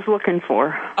what I was looking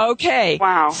for. Okay.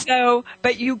 Wow. So,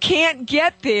 but you can't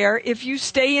get there if you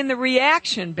stay in the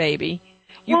reaction, baby.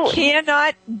 You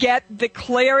cannot get the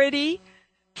clarity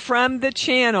from the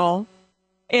channel,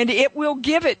 and it will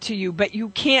give it to you, but you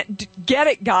can't get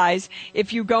it, guys,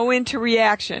 if you go into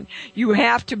reaction. You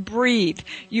have to breathe.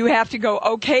 You have to go,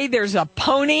 okay, there's a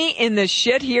pony in the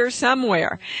shit here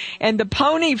somewhere. And the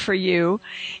pony for you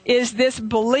is this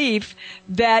belief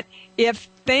that if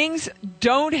things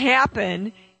don't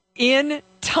happen in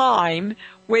time,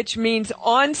 which means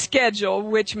on schedule,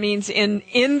 which means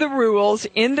in the rules,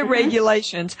 in the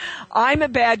regulations, I'm a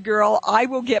bad girl, I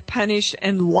will get punished,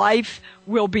 and life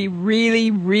will be really,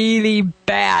 really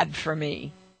bad for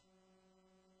me.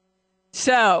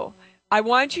 So, I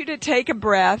want you to take a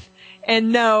breath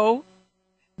and know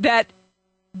that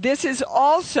this is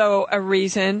also a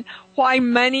reason why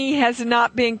money has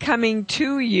not been coming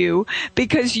to you,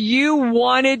 because you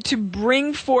wanted to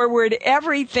bring forward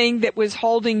everything that was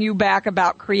holding you back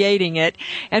about creating it.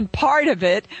 And part of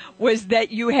it was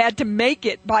that you had to make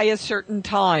it by a certain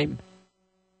time.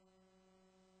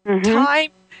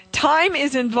 Time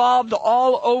is involved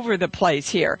all over the place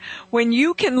here. When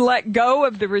you can let go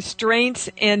of the restraints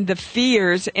and the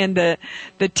fears and the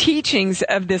teachings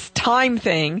of this time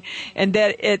thing, and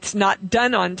that it's not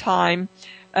done on time,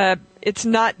 it's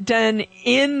not done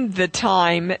in the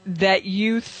time that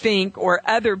you think or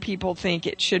other people think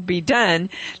it should be done,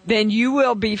 then you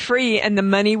will be free and the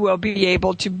money will be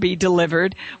able to be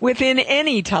delivered within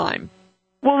any time.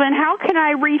 Well, then how can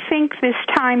I rethink this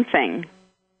time thing?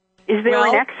 Is there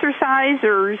an exercise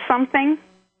or something?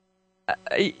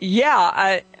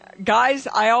 Guys,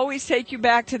 I always take you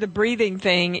back to the breathing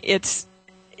thing. It's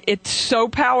so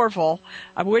powerful.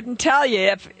 I wouldn't tell you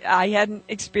if I hadn't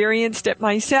experienced it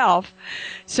myself.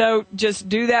 So just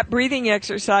do that breathing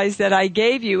exercise that I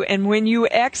gave you, and when you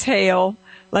exhale,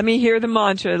 let me hear the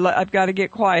mantra. I've got to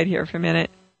get quiet here for a minute.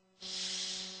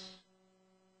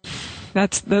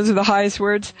 Those are the highest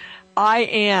words. I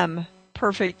am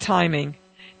perfect timing.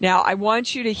 Now, I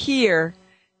want you to hear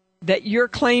that you're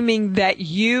claiming that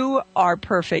you are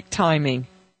perfect timing.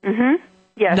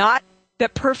 Yes. Not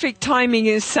that perfect timing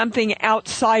is something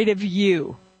outside of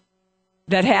you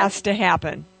that has to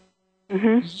happen.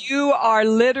 You are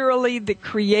literally the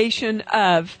creation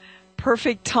of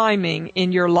perfect timing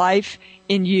in your life,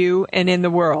 in you, and in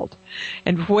the world.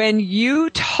 And when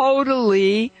you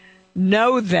totally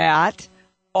know that,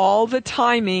 all the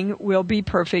timing will be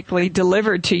perfectly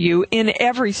delivered to you in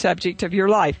every subject of your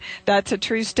life. That's a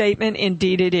true statement.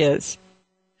 Indeed it is.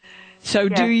 So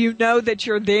do you know that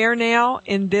you're there now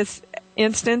in this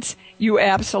instance? You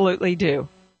absolutely do.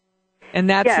 And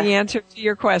that's the answer to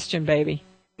your question, baby.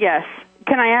 Yes.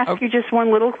 Can I ask you just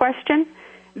one little question?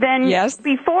 Then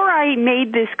before I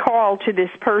made this call to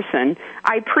this person,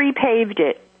 I pre-paved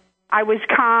it. I was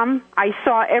calm. I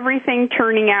saw everything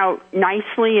turning out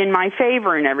nicely in my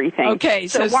favor and everything. Okay,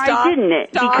 so why didn't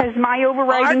it? Because my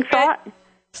overriding thought?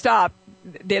 Stop.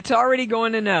 It's already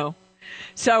going to no.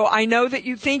 So I know that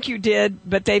you think you did,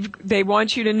 but they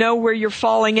want you to know where you're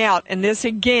falling out. And this,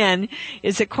 again,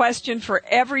 is a question for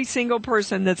every single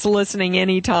person that's listening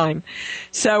anytime.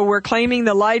 So we're claiming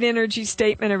the light energy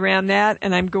statement around that,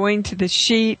 and I'm going to the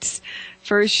sheets.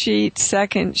 First sheet,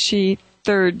 second sheet,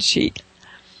 third sheet.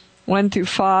 1 through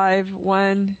 5,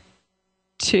 1,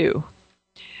 2.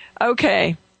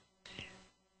 Okay.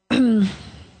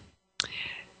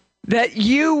 That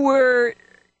you were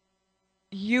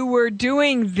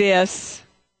doing this,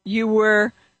 you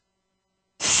were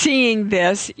seeing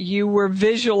this, you were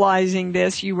visualizing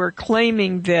this, you were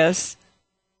claiming this,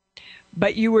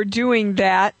 but you were doing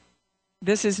that.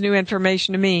 This is new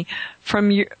information to me,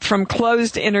 from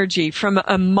closed energy, from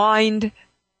a mind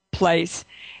place,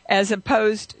 as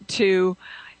opposed to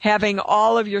having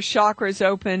all of your chakras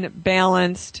open,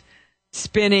 balanced,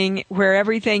 spinning, where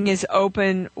everything is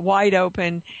open, wide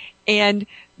open, and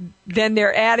then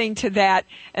they're adding to that,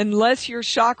 unless your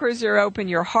chakras are open,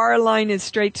 your heart line is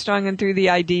straight, strong, and through the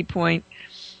ID point,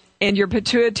 and your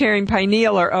pituitary and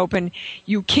pineal are open,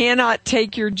 you cannot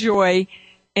take your joy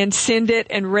and send it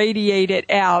and radiate it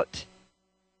out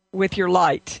with your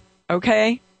light.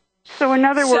 Okay? So in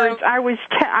other words, I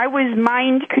was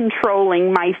mind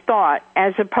controlling my thought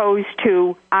as opposed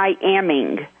to I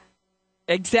amming.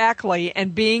 Exactly,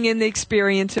 and being in the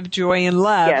experience of joy and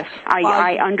love. Yes,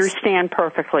 I understand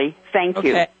perfectly. Thank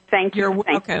you. Thank you. You're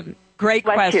welcome. Great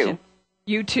question.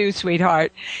 You too,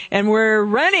 sweetheart. And we're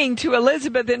running to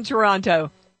Elizabeth in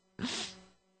Toronto.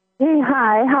 Hey,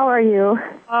 hi. How are you?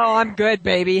 Oh, I'm good,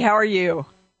 baby. How are you?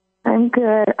 I'm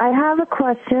good. I have a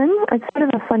question. It's sort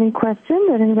of a funny question,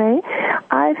 but anyway,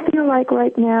 I feel like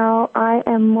right now I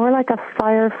am more like a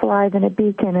firefly than a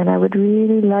beacon, and I would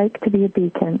really like to be a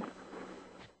beacon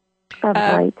of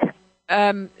light.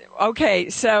 Okay,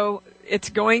 so it's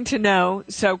going to know.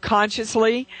 So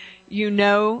consciously, you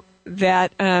know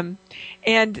that,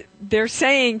 and they're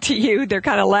saying to you, they're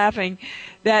kind of laughing,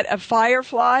 that a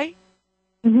firefly,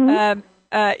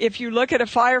 if you look at a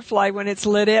firefly when it's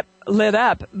lit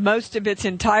up, most of its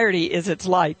entirety is its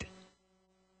light.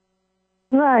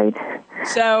 Right.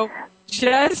 So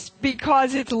just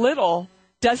because it's little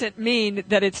doesn't mean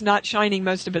that it's not shining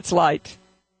most of its light.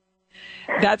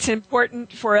 That's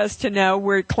important for us to know.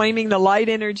 We're claiming the light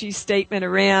energy statement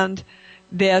around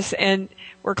this, and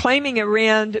we're claiming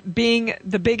around being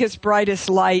the biggest, brightest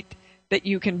light that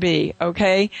you can be,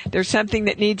 okay? There's something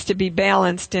that needs to be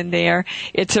balanced in there.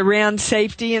 It's around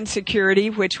safety and security,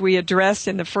 which we addressed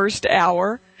in the first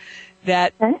hour,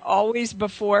 that always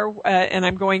before, and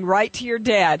I'm going right to your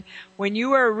dad, when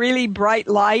you were a really bright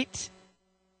light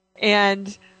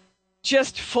and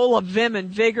just full of vim and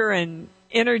vigor and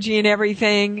energy and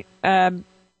everything,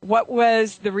 what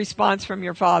was the response from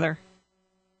your father?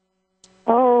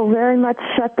 Oh, very much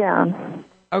shut down.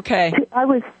 Okay. I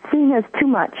was seen as too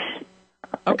much.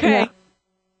 Okay. Yeah.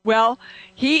 Well,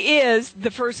 he is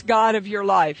the first God of your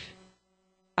life.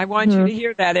 I want you to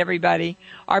hear that, everybody.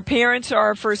 Our parents are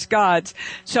our first gods.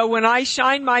 So when I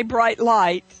shine my bright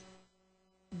light,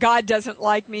 God doesn't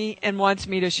like me and wants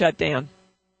me to shut down.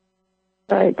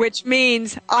 Right. Which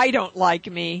means I don't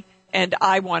like me and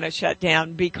I want to shut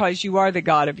down because you are the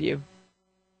God of you.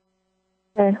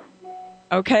 Okay.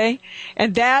 Okay?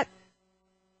 And that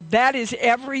is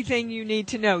everything you need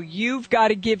to know. You've got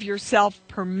to give yourself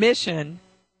permission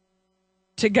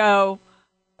to go,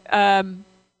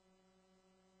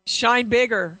 shine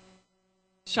bigger.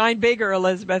 Shine bigger,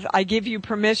 Elizabeth. I give you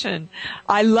permission.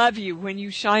 I love you when you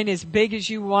shine as big as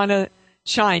you want to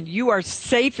shine. You are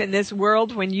safe in this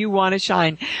world when you want to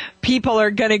shine. People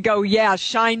are going to go, yeah,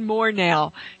 shine more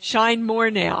now. Shine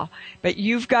more now. But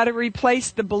you've got to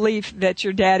replace the belief that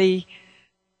your daddy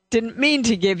didn't mean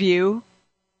to give you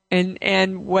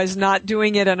and was not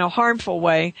doing it in a harmful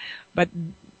way. But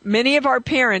many of our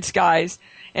parents, guys,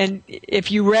 and if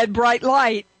you read Bright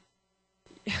Light,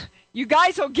 you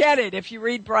guys will get it if you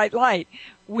read Bright Light.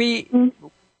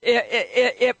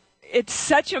 It's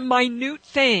such a minute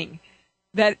thing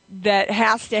that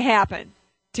has to happen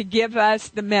to give us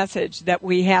the message that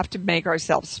we have to make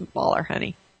ourselves smaller,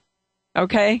 honey.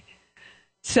 Okay?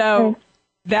 So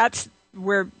that's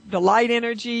where the light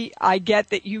energy, I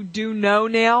get that you do know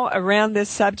now around this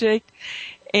subject,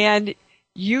 and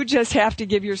you just have to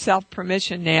give yourself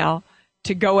permission now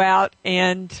to go out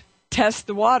and test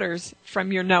the waters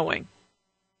from your knowing.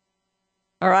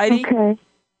 All righty? Okay.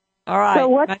 All right. So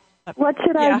what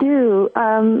should I do?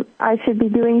 I should be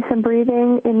doing some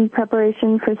breathing in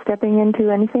preparation for stepping into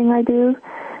anything I do?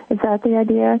 Is that the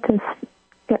idea, to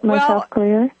get myself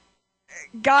clear?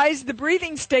 Guys, the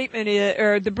breathing statement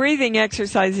or the breathing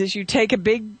exercise is you take a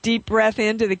big, deep breath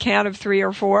into the count of 3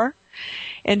 or 4.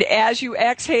 And as you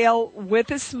exhale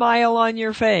with a smile on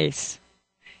your face,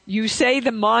 you say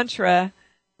the mantra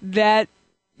that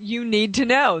you need to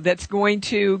know that's going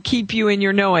to keep you in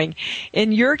your knowing.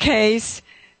 In your case,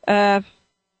 that's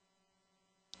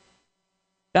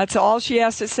all she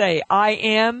has to say. I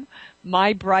am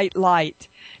my bright light.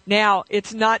 Now,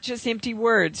 it's not just empty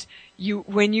words.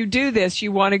 When you do this,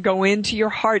 you want to go into your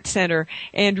heart center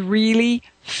and really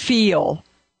feel,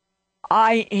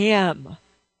 I am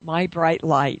my bright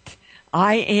light.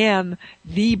 I am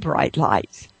the bright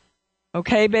light.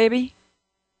 Okay, baby?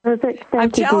 Perfect.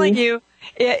 I'm telling you,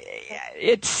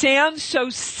 it sounds so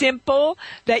simple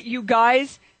that you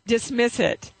guys dismiss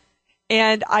it.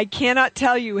 And I cannot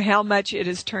tell you how much it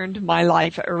has turned my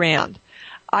life around.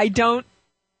 I don't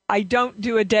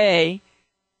do a day,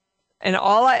 and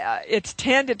it's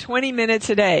 10 to 20 minutes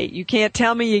a day. You can't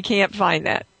tell me you can't find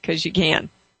that, because you can.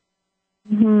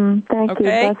 Thank you.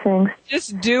 Blessings.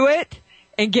 Just do it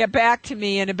and get back to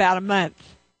me in about a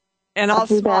month, and I'll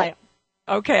smile.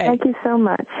 Okay. Thank you so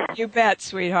much. You bet,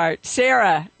 sweetheart.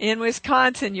 Sarah in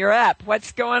Wisconsin, you're up.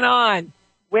 What's going on?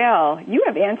 Well, you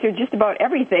have answered just about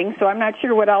everything, so I'm not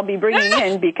sure what I'll be bringing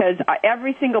in, because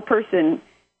every single person,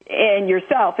 and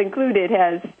yourself included,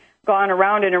 has gone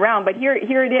around and around. But here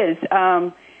it is.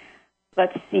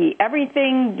 Let's see.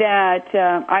 Everything that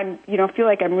I'm, feel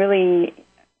like I'm really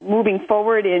moving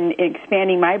forward in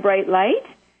expanding my bright light,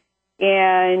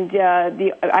 and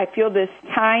I feel this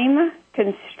time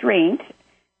constraint.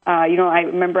 I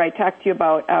remember I talked to you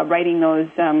about writing those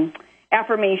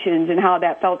affirmations and how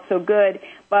that felt so good.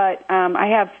 But I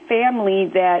have family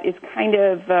that is kind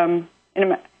of,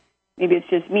 and maybe it's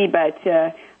just me, but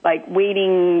like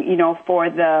waiting, for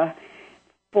the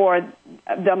for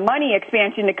the money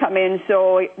expansion to come in,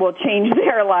 so it will change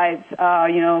their lives.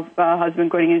 Husband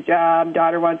quitting his job,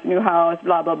 daughter wants a new house,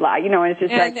 blah, blah, blah. And it's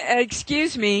just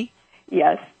excuse me.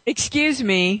 Yes. Excuse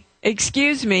me.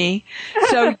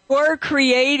 So you're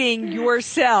creating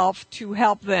yourself to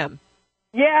help them.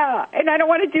 Yeah, and I don't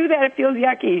want to do that. It feels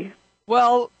yucky.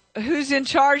 Well, who's in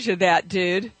charge of that,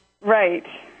 dude? Right.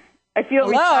 I feel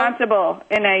responsible,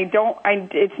 and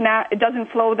it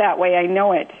doesn't flow that way. I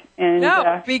know it. And,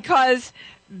 no, because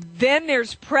then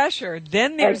there's pressure,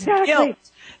 then there's guilt,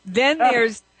 then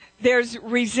there's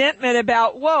resentment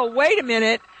about, whoa, wait a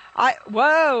minute,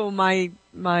 my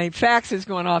fax is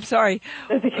going off, sorry.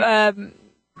 Then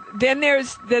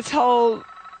there's this whole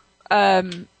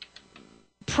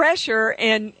pressure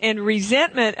and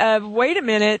resentment of, wait a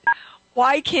minute,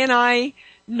 why can't I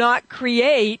not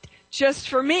create just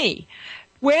for me?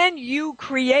 When you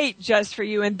create just for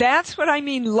you, and that's what I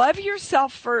mean, love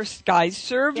yourself first, guys.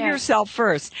 Serve yourself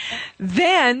first.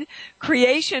 Then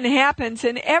creation happens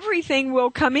and everything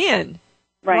will come in.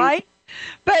 Right?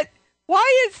 But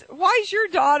why is your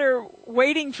daughter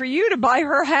waiting for you to buy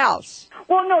her house?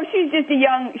 Well, no, she's just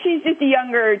a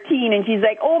younger teen, and she's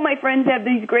like, oh, my friends have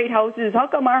these great houses. How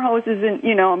come our house isn't,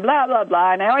 and blah, blah,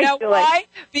 blah. And I always feel why? like...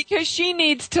 Because she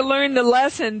needs to learn the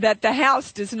lesson that the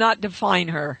house does not define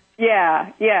her.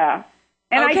 Yeah.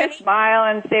 And I just smile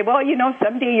and say, well,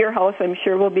 someday your house, I'm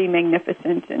sure, will be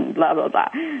magnificent and blah, blah, blah.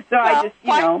 So I just,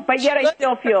 but yet I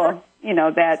still feel,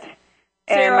 that, and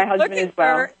Sarah, my husband as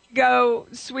well. Her, go,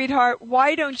 sweetheart,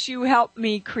 why don't you help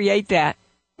me create that?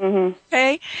 Mm-hmm.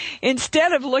 Okay?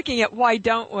 Instead of looking at why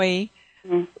don't we,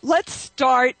 let's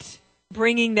start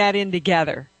bringing that in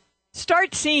together.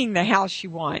 Start seeing the house you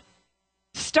want.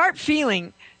 Start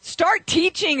teaching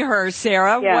her,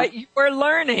 Sarah, what you are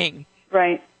learning.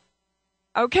 Right.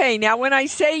 Okay, now when I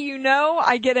say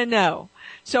I get a no.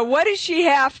 So what does she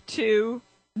have to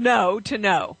know to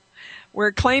know?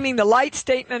 We're claiming the light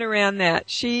statement around that.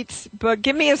 Sheets, but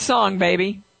give me a song,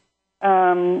 baby.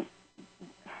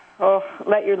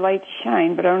 Let Your Light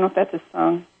Shine, but I don't know if that's a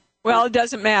song. Well, it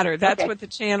doesn't matter. That's what the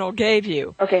channel gave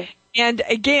you. Okay. And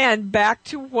again, back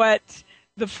to what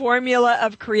the formula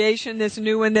of creation, this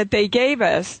new one that they gave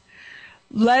us,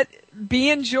 be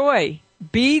in joy.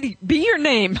 Be your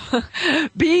name.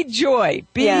 Be joy.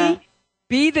 Be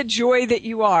the joy that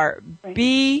you are. Right.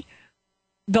 Be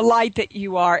the light that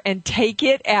you are, and take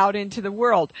it out into the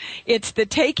world. It's the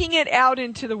taking it out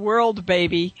into the world,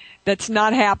 baby, that's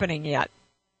not happening yet.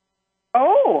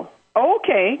 Oh,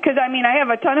 okay. Because, I have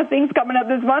a ton of things coming up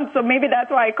this month, so maybe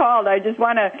that's why I called. I just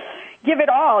want to give it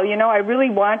all. I really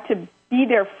want to be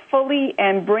there fully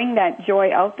and bring that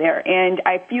joy out there. And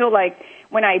I feel like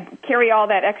when I carry all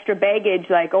that extra baggage,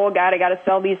 like, oh, God, I got to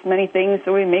sell these many things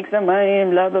so we make some money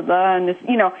and blah, blah, blah, and this,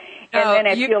 and then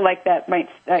I feel like that might...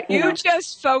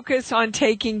 just focus on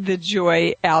taking the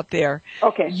joy out there.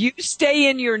 Okay. You stay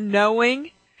in your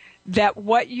knowing that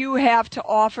what you have to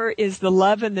offer is the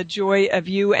love and the joy of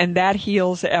you, and that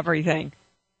heals everything.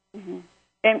 Mm-hmm.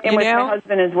 And with my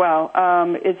husband as well,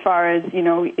 as far as, he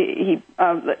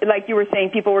like you were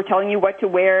saying, people were telling you what to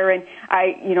wear, and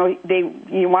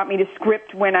you want me to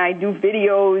script when I do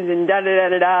videos and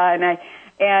da-da-da-da-da,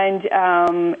 and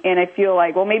I feel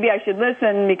like, well, maybe I should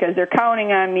listen because they're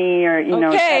counting on me, or,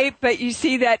 Okay, but you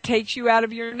see, that takes you out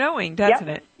of your knowing, doesn't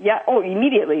it? Yeah,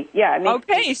 immediately, yeah.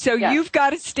 Okay, so you've got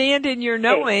to stand in your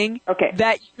knowing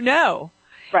that you know.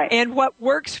 Right. And what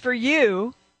works for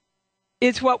you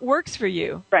is what works for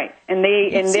you. Right. And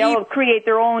they'll create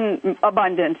their own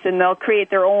abundance, and they'll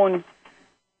create their own,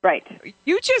 right.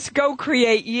 You just go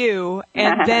create you,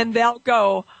 and then they'll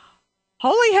go,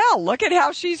 holy hell, look at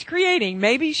how she's creating.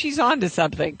 Maybe she's onto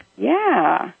something.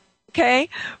 Yeah. Okay?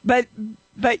 But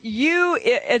you,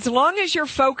 as long as your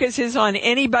focus is on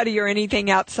anybody or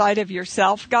anything outside of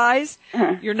yourself, guys,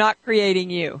 you're not creating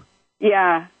you.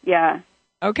 Yeah.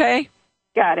 Okay?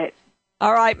 Got it.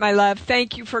 All right, my love.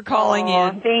 Thank you for calling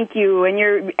in. Thank you. And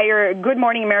your Good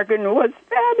Morning American was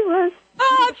fabulous.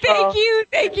 Oh, thank you.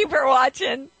 Thank you for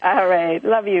watching. All right.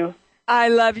 Love you. I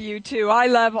love you too. I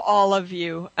love all of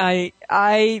you. I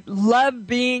love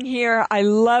being here. I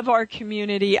love our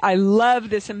community. I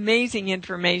love this amazing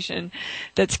information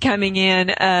that's coming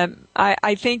in.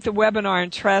 I think the webinar on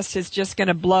trust is just going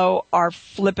to blow our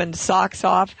flippin' socks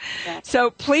off. Yeah. So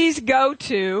please go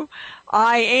to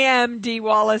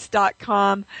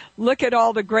IamDWallace.com. Look at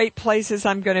all the great places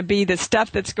I'm going to be, the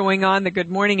stuff that's going on. The Good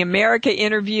Morning America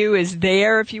interview is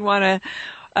there if you want to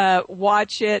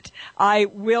watch it. I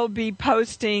will be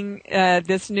posting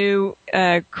this new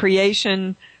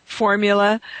creation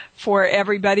formula for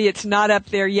everybody. It's not up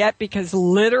there yet because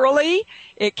literally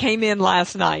it came in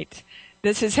last night.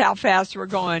 This is how fast we're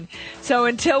going. So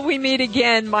until we meet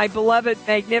again, my beloved,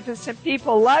 magnificent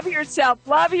people, love yourself,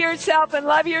 and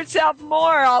love yourself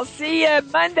more. I'll see you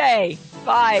Monday.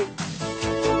 Bye.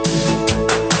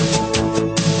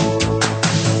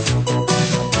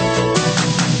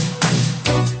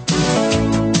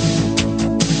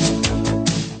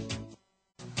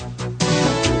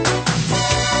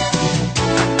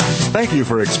 Thank you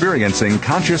for experiencing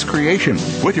Conscious Creation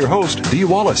with your host, Dee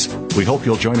Wallace. We hope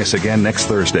you'll join us again next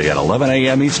Thursday at 11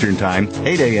 a.m. Eastern Time,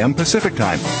 8 a.m. Pacific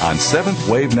Time on Seventh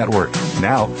Wave Network.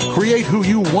 Now, create who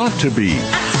you want to be.